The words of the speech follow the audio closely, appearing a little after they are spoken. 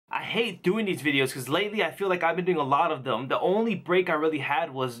I hate doing these videos because lately I feel like I've been doing a lot of them. The only break I really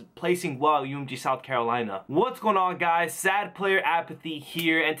had was placing well at UMG South Carolina. What's going on, guys? Sad Player Apathy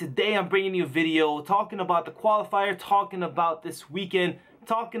here, and today I'm bringing you a video talking about the qualifier, talking about this weekend,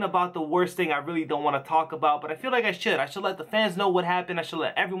 talking about the worst thing I really don't want to talk about, but I feel like I should. I should let the fans know what happened. I should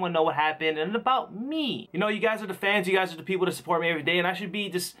let everyone know what happened, and about me. You know, you guys are the fans. You guys are the people that support me every day, and I should be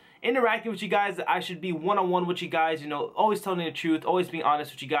just interacting with you guys. I should be one-on-one with you guys, you know, always telling the truth, always being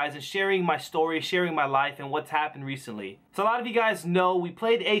honest with you guys, and sharing my story, sharing my life, and what's happened recently. So a lot of you guys know we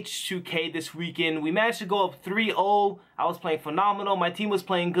played H2K this weekend. We managed to go up 3-0. I was playing phenomenal. My team was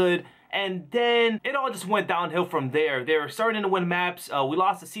playing good. And then it all just went downhill from there. They were starting to win maps. We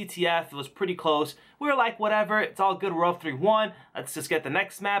lost to CTF. It was pretty close. We were like, whatever, it's all good. We're up 3-1. Let's just get the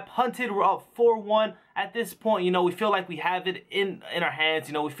next map. Hunted, we're up 4-1. At this point, you know, we feel like we have it in our hands.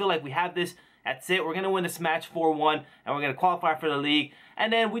 You know, we feel like we have this. That's it. We're going to win this match 4-1, and we're going to qualify for the league.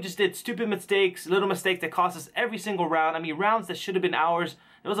 And then we just did stupid mistakes, little mistakes that cost us every single round. I mean, rounds that should have been ours.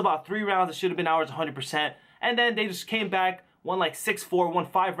 There was about 3 rounds that should have been ours 100%. And then they just came back, won like 6-4, won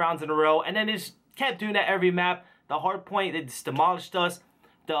 5 rounds in a row, and then they just kept doing that every map. The hard point, they just demolished us.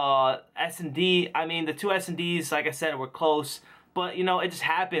 The S&D, I mean, the 2 S&Ds, like I said, were close. But, you know, it just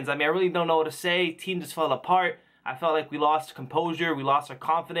happens. I mean, I really don't know what to say. Team just fell apart. I felt like we lost composure, we lost our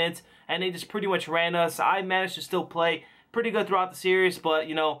confidence, and they just pretty much ran us. I managed to still play pretty good throughout the series, but,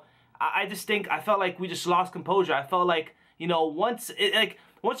 you know, I just think, I felt like we just lost composure. I felt like, you know, once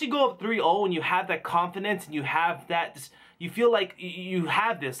you go up 3-0 and you have that confidence and you have that, just, you feel like you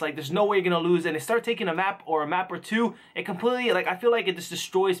have this, like there's no way you're gonna lose, and they start taking a map or two, it completely, like, I feel like it just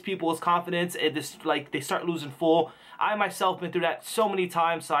destroys people's confidence. It just, like, they start losing full. I myself been through that so many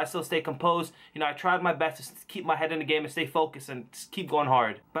times, so I still stay composed. You know, I tried my best to keep my head in the game and stay focused and just keep going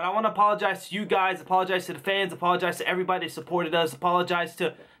hard. But I want to apologize to you guys, apologize to the fans, apologize to everybody that supported us, apologize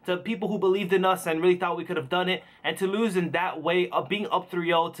to people who believed in us and really thought we could have done it, and to lose in that way of being up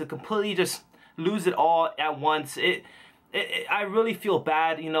 3-0, to completely just lose it all at once. I really feel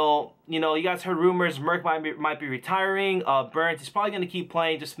bad. You know, you guys heard rumors Merc might be retiring. Burns, he's probably gonna keep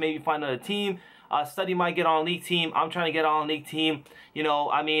playing, just maybe find another team. Study might get on a league team. I'm trying to get on a league team. You know,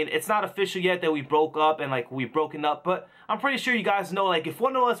 I mean, it's not official yet that we broke up and like we've broken up, but I'm pretty sure you guys know, like, if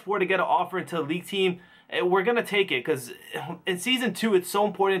one of us were to get an offer into a league team, we're gonna take it, because in season 2 it's so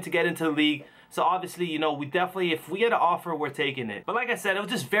important to get into the league. So obviously, you know, we definitely, if we get an offer, we're taking it. But like I said, it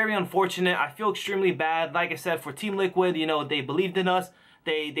was just very unfortunate. I feel extremely bad. Like I said, for Team Liquid, you know, they believed in us.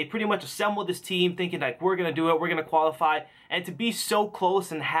 They pretty much assembled this team thinking like, we're going to do it, we're going to qualify. And to be so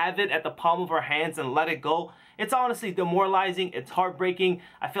close and have it at the palm of our hands and let it go, it's honestly demoralizing. It's heartbreaking.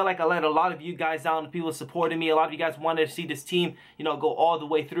 I feel like I let a lot of you guys down, the people supporting me. A lot of you guys wanted to see this team, you know, go all the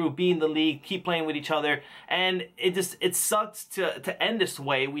way through, be in the league, keep playing with each other. And it sucks to end this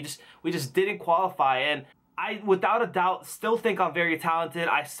way. We just didn't qualify. And I, without a doubt, still think I'm very talented.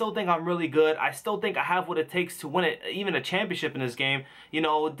 I still think I'm really good. I still think I have what it takes to win even a championship in this game. You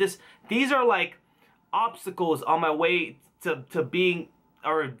know, these are like obstacles on my way to being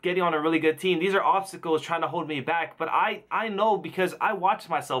or getting on a really good team. These are obstacles trying to hold me back, but I know, because I watch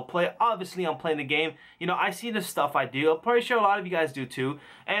myself play. Obviously, I'm playing the game. You know, I see the stuff I do. I'm pretty sure a lot of you guys do too,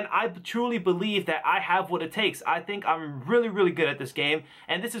 and I truly believe that I have what it takes. I think I'm really, really good at this game,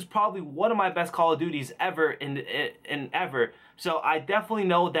 and this is probably one of my best Call of Duties ever in ever. So I definitely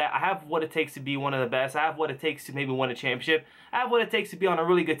know that I have what it takes to be one of the best. I have what it takes to maybe win a championship. I have what it takes to be on a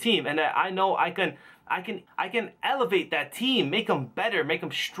really good team, and that I know I can elevate that team, make them better, make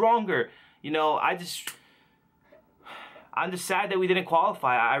them stronger. You know, I'm just sad that we didn't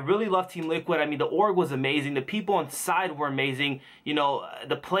qualify. I really love Team Liquid. I mean, the org was amazing. The people inside were amazing. You know,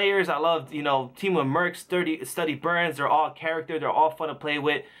 the players, I loved, you know, team with Merc, Study Burns. They're all character. They're all fun to play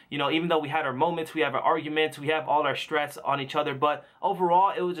with. You know, even though we had our moments, we have our arguments, we have all our stress on each other. But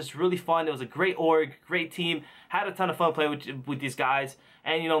overall, it was just really fun. It was a great org, great team. Had a ton of fun playing with these guys.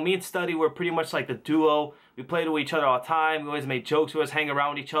 And, you know, me and Study were pretty much like the duo. We played with each other all the time. We always made jokes. We always hang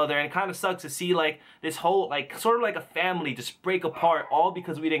around with each other. And it kind of sucks to see, like, this whole, like, sort of like a family just break apart, all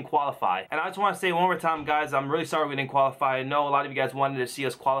because we didn't qualify. And I just want to say one more time, guys, I'm really sorry we didn't qualify. I know a lot of you guys wanted to see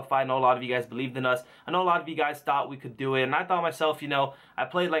us qualify. I know a lot of you guys believed in us. I know a lot of you guys thought we could do it. And I thought myself, you know, I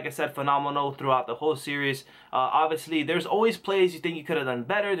played, like I said, phenomenal throughout the whole series. Obviously, there's always plays you think you could have done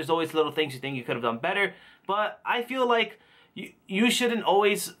better. There's always little things you think you could have done better. But I feel like you shouldn't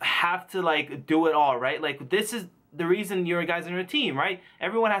always have to, like, do it all, right? Like, this is the reason you guys are in a team, right?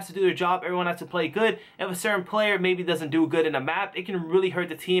 Everyone has to do their job. Everyone has to play good. If a certain player maybe doesn't do good in a map, it can really hurt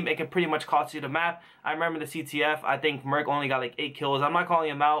the team. It can pretty much cost you the map. I remember the CTF. I think Merc only got like 8 kills. I'm not calling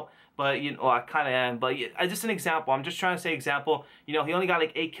him out, but you know, I kind of am. But yeah, just an example. I'm just trying to say example. You know, he only got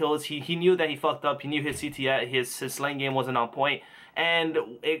like 8 kills. He knew that he fucked up. He knew his CT, his lane game wasn't on point, and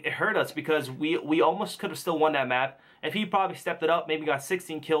it hurt us because we almost could have still won that map. If he probably stepped it up, maybe got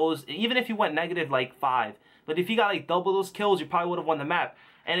 16 kills, even if he went negative like 5. But if he got like double those kills, you probably would have won the map.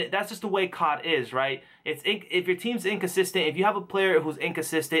 And that's just the way COD is, right? If your team's inconsistent, if you have a player who's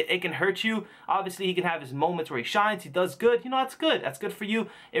inconsistent, it can hurt you. Obviously, he can have his moments where he shines, he does good. You know, that's good. That's good for you.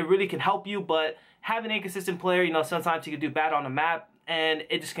 It really can help you. But having an inconsistent player, you know, sometimes he can do bad on the map, and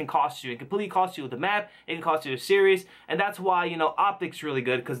it just can cost you. It completely costs you the map. It can cost you the series. And that's why, you know, Optic's really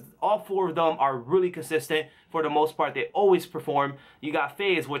good, because all 4 of them are really consistent for the most part. They always perform. You got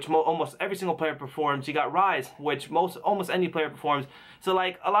FaZe, which almost every single player performs. You got Rise, which almost any player performs. So,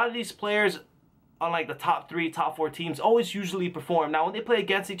 like, a lot of these players on, like, the top 3, top 4 teams always usually perform. Now, when they play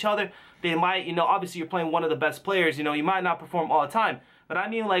against each other, they might, you know, obviously you're playing one of the best players. You know, you might not perform all the time. But I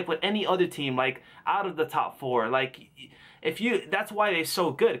mean, like, with any other team, like, out of the top 4, like, that's why they're so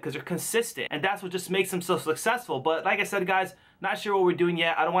good, because they're consistent, and that's what just makes them so successful. But like I said, guys, not sure what we're doing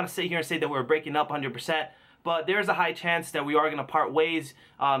yet. I don't want to sit here and say that we're breaking up 100%, but there's a high chance that we are going to part ways.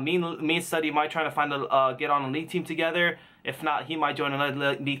 Me and Study might try to find get on a league team together. If not, he might join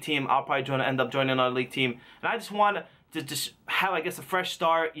another league team. I'll probably end up joining another league team, and I just want to just have, I guess, a fresh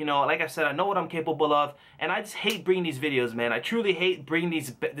start. You know, like I said, I know what I'm capable of, and I just hate bringing these videos, man. I truly hate bringing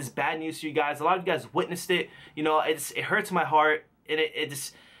this bad news to you guys. A lot of you guys witnessed it. You know, it hurts my heart, and it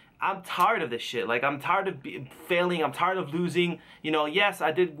just, I'm tired of this shit. Like, I'm tired of failing. I'm tired of losing. You know, yes,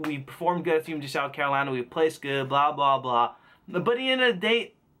 we performed good at UMG South Carolina. We placed good, blah, blah, blah. But at the end of the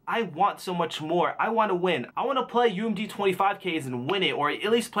day, I want so much more. I want to win. I want to play UMG 25Ks and win it, or at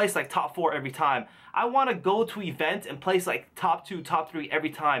least place like top 4 every time. I want to go to events and place like top 2, top 3 every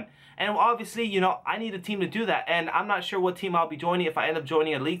time. And obviously, you know, I need a team to do that. And I'm not sure what team I'll be joining. If I end up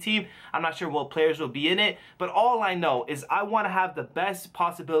joining a league team, I'm not sure what players will be in it. But all I know is I want to have the best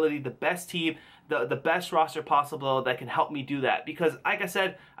possibility, the best team, the best roster possible that can help me do that. Because, like I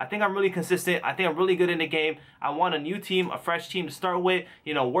said, I think I'm really consistent. I think I'm really good in the game. I want a new team, a fresh team to start with.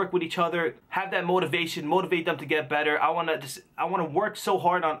 You know, work with each other, have that motivation, motivate them to get better. I want to work so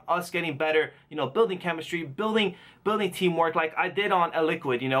hard on us getting better. You know, building chemistry, building teamwork, like I did on a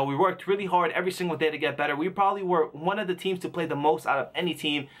Liquid. You know, we worked really hard every single day to get better. We probably were one of the teams to play the most out of any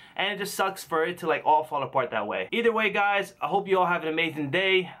team, and it just sucks for it to like all fall apart that way. Either way, guys, I hope you all have an amazing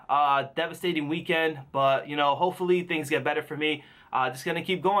day, devastating weekend, but you know, hopefully things get better for me. Just gonna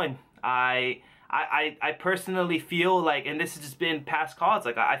keep going. I personally feel like, and this has just been past CODs,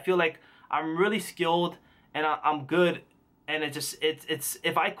 like I feel like I'm really skilled and I'm good, and it's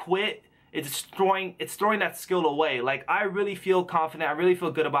if I quit, it's throwing that skill away. Like, I really feel confident, I really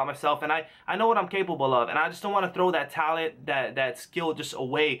feel good about myself, and I know what I'm capable of, and I just don't want to throw that talent, that skill just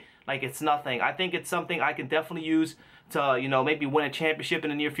away like it's nothing. I think it's something I can definitely use to, you know, maybe win a championship in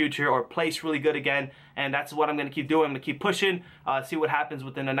the near future or place really good again, and that's what I'm going to keep doing. I'm going to keep pushing, see what happens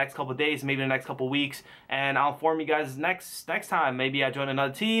within the next couple of days, maybe the next couple of weeks, and I'll inform you guys next time. Maybe I join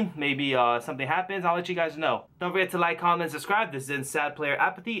another team, maybe something happens, I'll let you guys know. Don't forget to like, comment, and subscribe. This is Sad Player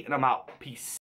Apathy, and I'm out. Peace.